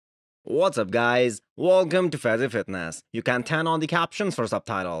What's up, guys? Welcome to Fazi Fitness. You can turn on the captions for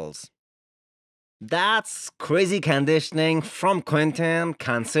subtitles. That's crazy conditioning from Quinton,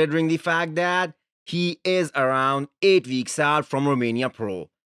 considering the fact that he is around 8 weeks out from Romania Pro.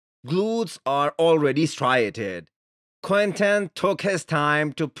 Glutes are already striated. Quinton took his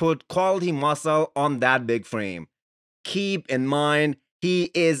time to put quality muscle on that big frame. Keep in mind, he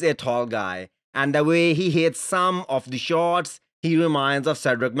is a tall guy, and the way he hits some of the shots, he reminds of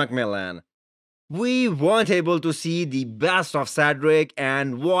Cedric McMillan. We weren't able to see the best of Cedric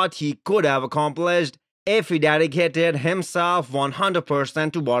and what he could have accomplished if he dedicated himself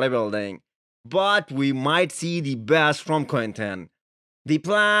 100% to bodybuilding. But we might see the best from Quinton. The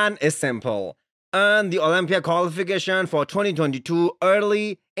plan is simple. Earn the Olympia qualification for 2022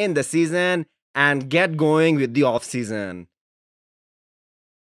 early in the season and get going with the off-season.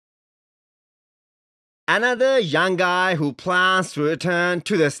 Another young guy who plans to return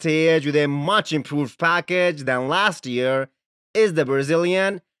to the stage with a much improved package than last year is the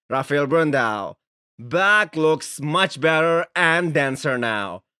Brazilian Rafael Brandao. Back looks much better and denser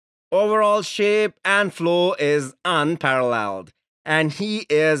now. Overall shape and flow is unparalleled, and he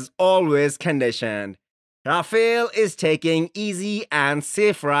is always conditioned. Rafael is taking easy and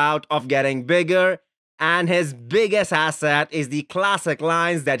safe route of getting bigger, and his biggest asset is the classic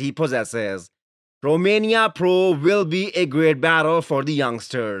lines that he possesses. Romania Pro will be a great battle for the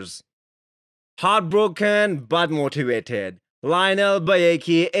youngsters. Heartbroken but motivated, Lionel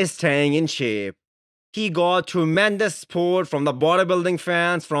Beyeke is staying in shape. He got tremendous support from the bodybuilding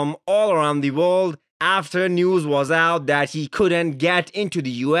fans from all around the world after news was out that he couldn't get into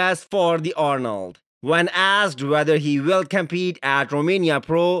the US for the Arnold. When asked whether he will compete at Romania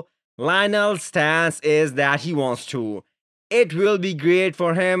Pro, Lionel's stance is that he wants to. It will be great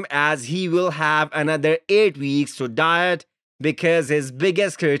for him as he will have another 8 weeks to diet because his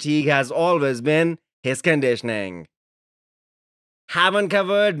biggest critique has always been his conditioning. Haven't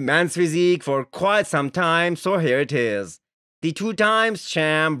covered men's physique for quite some time, so here it is. The 2-time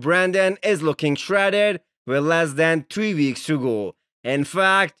champ Brandon is looking shredded with less than 3 weeks to go. In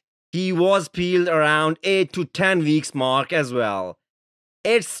fact, he was peeled around 8 to 10 weeks mark as well.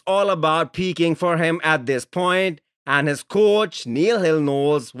 It's all about peaking for him at this point, and his coach Neil Hill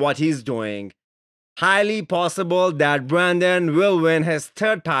knows what he's doing. Highly possible that Brandon will win his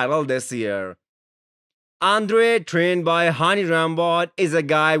 3rd title this year. Andre, trained by Hani Rambod, is a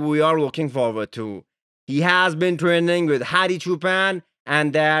guy we are looking forward to. He has been training with Hadi Chupan,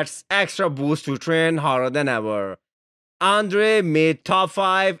 and that's extra boost to train harder than ever. Andre made top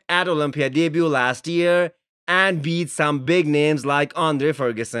 5 at Olympia debut last year and beat some big names like Andre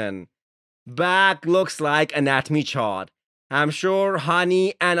Ferguson. Back looks like anatomy chart. I'm sure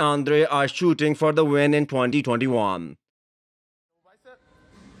Hani and Andre are shooting for the win in 2021.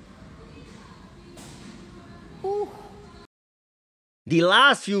 The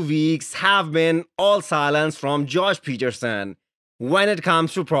last few weeks have been all silence from Josh Peterson when it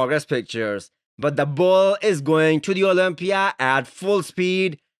comes to progress pictures, but the bull is going to the Olympia at full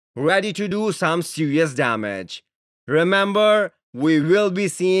speed, ready to do some serious damage. Remember, we will be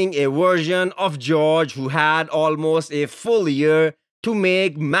seeing a version of George who had almost a full year to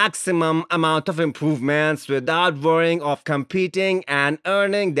make maximum amount of improvements without worrying of competing and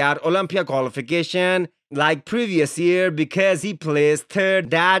earning that Olympia qualification like previous year because he placed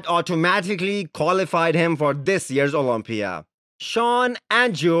 3rd. That automatically qualified him for this year's Olympia. Sean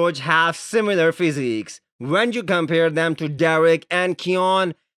and George have similar physiques when you compare them to Derek and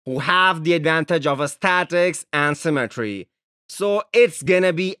Keon, who have the advantage of aesthetics and symmetry. So it's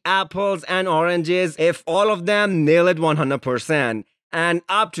gonna be apples and oranges if all of them nail it 100%, and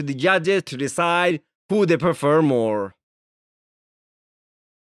up to the judges to decide who they prefer more.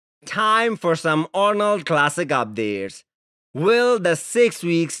 Time for some Arnold Classic updates. Will the 6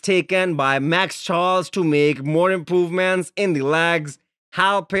 weeks taken by Maxx Charles to make more improvements in the legs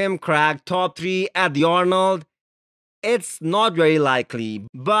help him crack top 3 at the Arnold? It's not very likely,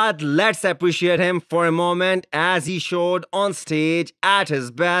 but let's appreciate him for a moment as he showed on stage at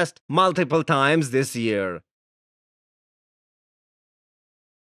his best multiple times this year.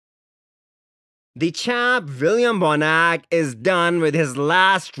 The champ William Bonac is done with his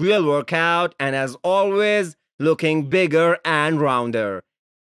last real workout and as always looking bigger and rounder.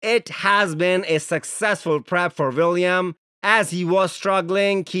 It has been a successful prep for William as he was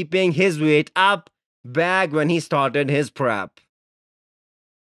struggling keeping his weight up back when he started his prep.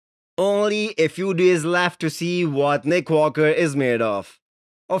 Only a few days left to see what Nick Walker is made of.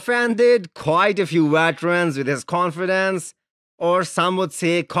 Offended quite a few veterans with his confidence, or some would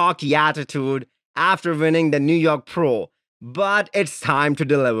say cocky attitude, after winning the New York Pro, but it's time to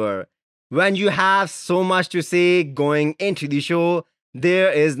deliver. When you have so much to say going into the show,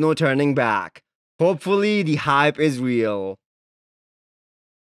 there is no turning back. Hopefully, the hype is real.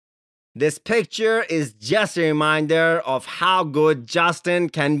 This picture is just a reminder of how good Justin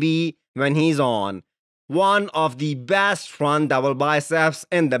can be when he's on. One of the best front double biceps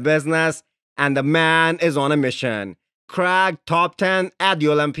in the business, and the man is on a mission. Cracked top 10 at the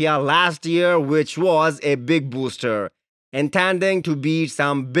Olympia last year, which was a big booster, intending to beat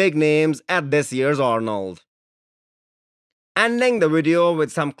some big names at this year's Arnold. Ending the video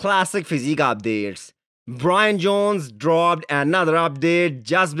with some classic physique updates. Bryan Jones dropped another update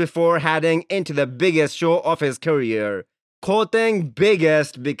just before heading into the biggest show of his career. Quoting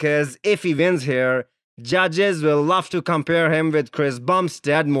biggest because if he wins here, judges will love to compare him with Chris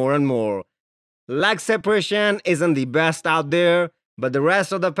Bumstead more and more. Leg separation isn't the best out there, but the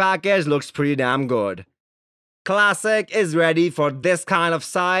rest of the package looks pretty damn good. Classic is ready for this kind of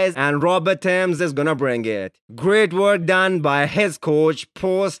size, and Robert Timms is gonna bring it. Great work done by his coach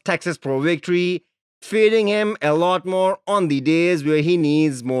post Texas Pro victory, feeding him a lot more on the days where he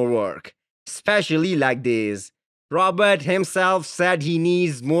needs more work, especially leg days. Robert himself said he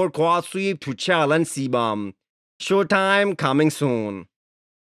needs more quad sweep to challenge C-Bum. Showtime coming soon.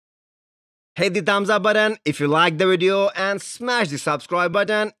 Hit the thumbs up button if you liked the video and smash the subscribe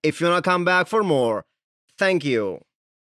button if you wanna come back for more. Thank you.